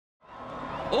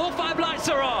All 5 lights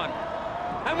are on.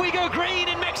 And we go green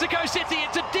in Mexico City.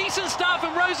 It's a decent start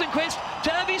from Rosenqvist.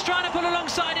 Turvey's trying to pull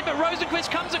alongside him, but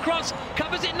Rosenqvist comes across,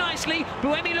 covers it nicely.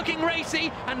 Buemi looking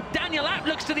racy, and Daniel Abt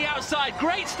looks to the outside.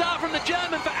 Great start from the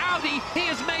German for Audi. He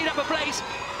has made up a place.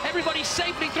 Everybody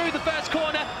safely through the first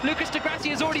corner. Lucas de Grassi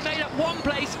has already made up 1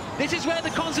 place. This is where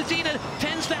the concertina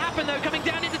tends to happen, though, coming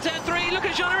down into turn 3. Look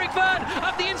at Jean-Eric Vergne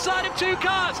up the inside of 2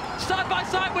 cars, side by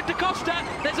side with Da Costa.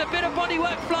 There's a bit of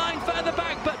bodywork flying further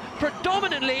back, but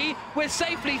predominantly we're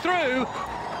safely through.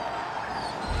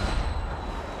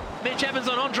 Mitch Evans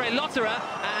on Andre Lotterer,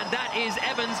 and that is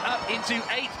Evans up into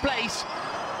 8th place.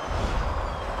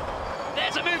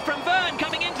 There's a move from Vergne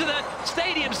coming into the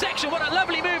stadium section. What a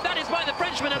lovely move that is by the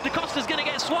Frenchman. Da Costa's going to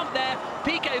get swamped there.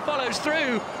 Piquet follows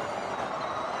through.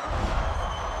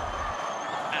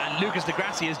 And Lucas de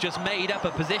Grassi has just made up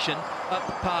a position up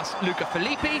past Luca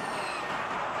Filippi.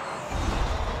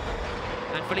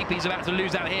 And Filippi's about to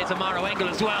lose out here to Maro Engel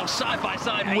as well, side by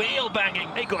side, wheel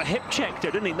banging. He got a hip check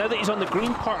there, didn't he? Now that he's on the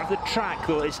green part of the track,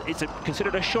 though, it's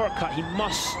considered a shortcut. He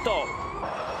must stop.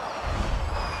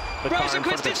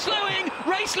 Rosenqvist is slowing.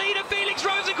 Race leader Felix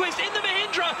Rosenqvist in the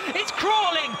Mahindra. It's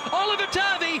crawling. Oliver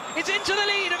Turvey is into the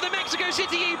lead of the Mexico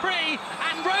City E-Prix,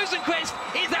 and Rosenqvist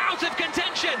is out of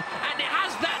contention, and it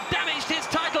has that damaged his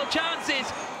title chances.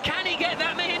 Can he get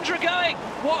that Mahindra going?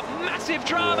 What massive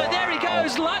drama. Wow. There he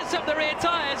goes, lights up the rear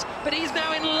tyres, but he's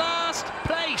now in last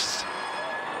place.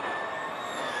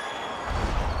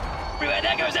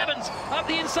 There goes Evans, up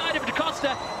the inside of Da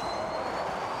Costa.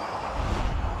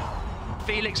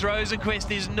 Felix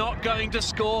Rosenqvist is not going to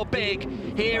score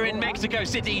big here in Mexico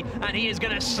City, and he is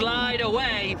going to slide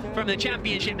away from the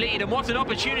championship lead. And what an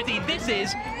opportunity this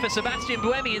is for Sebastien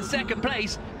Buemi in 2nd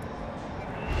place.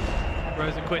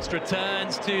 Rosenqvist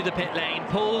returns to the pit lane,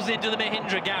 pulls into the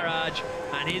Mahindra garage,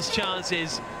 and his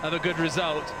chances of a good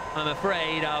result, I'm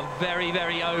afraid, are very,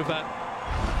 very over.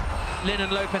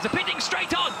 Linan Lopez are pitting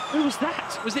straight on. Who was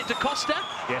that? Was it Da Costa?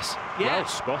 Yes, yeah. Well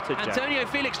spotted, Jack. Antonio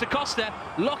Felix Da Costa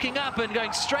locking up and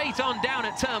going straight on down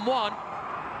at turn 1.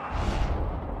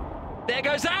 There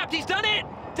goes Abt, he's done it!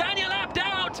 Daniel Abt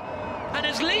out, and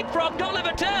has leapfrogged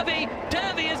Oliver Turvey.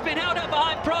 Turvey has been held up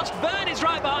behind Prost. Vergne is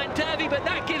right behind Turvey, but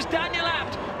that gives Daniel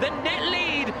Abt the net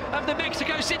lead of the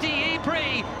Mexico City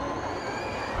E-Prix.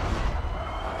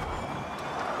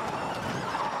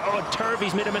 Oh, and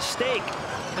Turvey's made a mistake.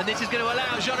 And this is going to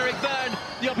allow Jean-Eric Vergne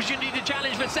the opportunity to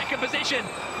challenge for 2nd position.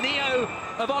 NIO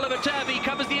of Oliver Turvey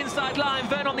covers the inside line.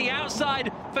 Vergne on the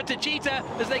outside for Techeetah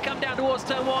as they come down towards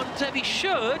turn 1. Turvey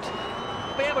should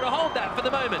be able to hold that for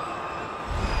the moment.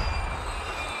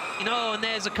 You know, and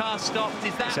there's a car stopped.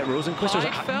 Is that Rosenqvist?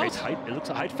 Heidfeld? It looks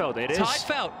like Heidfeld. It is.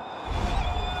 Heidfeld.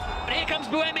 And here comes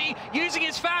Buemi using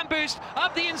his fan boost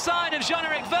up the inside of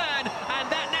Jean-Eric Vergne, and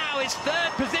that now is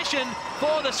 3rd position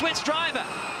for the Swiss driver.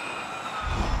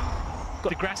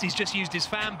 De Grassi's just used his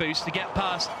fan boost to get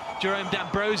past Jerome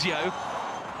D'Ambrosio.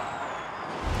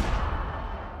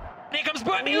 And here comes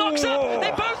Buemi, locks up! They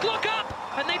both lock up,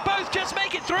 and they both just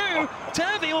make it through.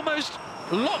 Turvey almost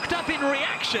locked up in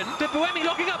reaction to Buemi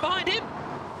locking up behind him.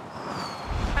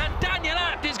 And Daniel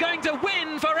Abt is going to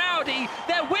win for Audi.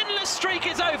 Their winless streak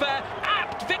is over.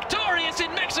 Abt victorious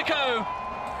in Mexico.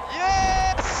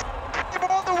 Yes!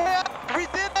 All the way up. We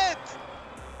did it!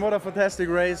 What a fantastic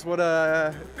race, what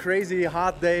a crazy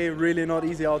hard day, really not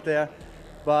easy out there.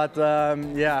 But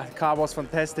yeah, the car was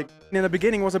fantastic. In the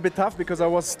beginning it was a bit tough because I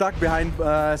was stuck behind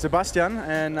Sebastien,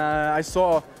 and I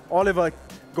saw Oliver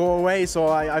go away, so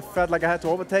I felt like I had to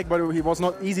overtake, but he was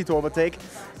not easy to overtake.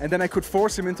 And then I could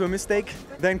force him into a mistake,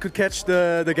 then could catch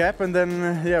the gap, and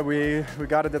then yeah, we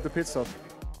got it at the pit stop.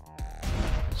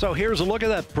 So here's a look at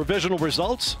that provisional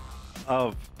results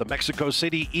of the Mexico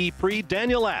City E-Prix.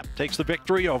 Daniel Abt takes the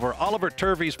victory over Oliver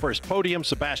Turvey's first podium.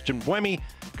 Sebastien Buemi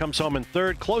comes home in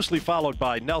 3rd, closely followed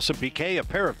by Nelson Piquet, a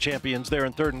pair of champions there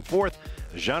in 3rd and 4th.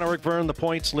 Jean-Eric Vergne, the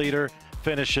points leader,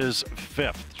 finishes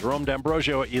 5th. Jerome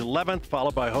D'Ambrosio 11th,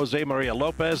 followed by Jose Maria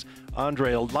Lopez.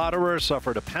 Andre Lotterer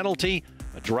suffered a penalty,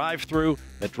 a drive-through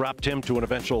that dropped him to an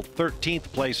eventual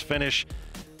 13th place finish.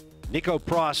 Nico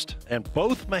Prost and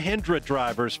both Mahindra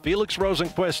drivers, Felix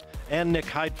Rosenqvist and Nick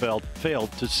Heidfeld, failed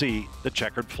to see the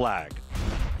checkered flag.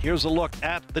 Here's a look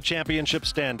at the championship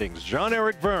standings.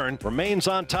 Jean-Eric Vergne remains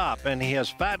on top, and he has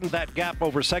fattened that gap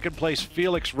over 2nd place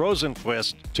Felix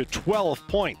Rosenqvist to 12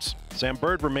 points. Sam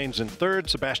Bird remains in 3rd,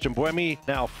 Sebastien Buemi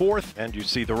now 4th, and you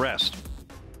see the rest.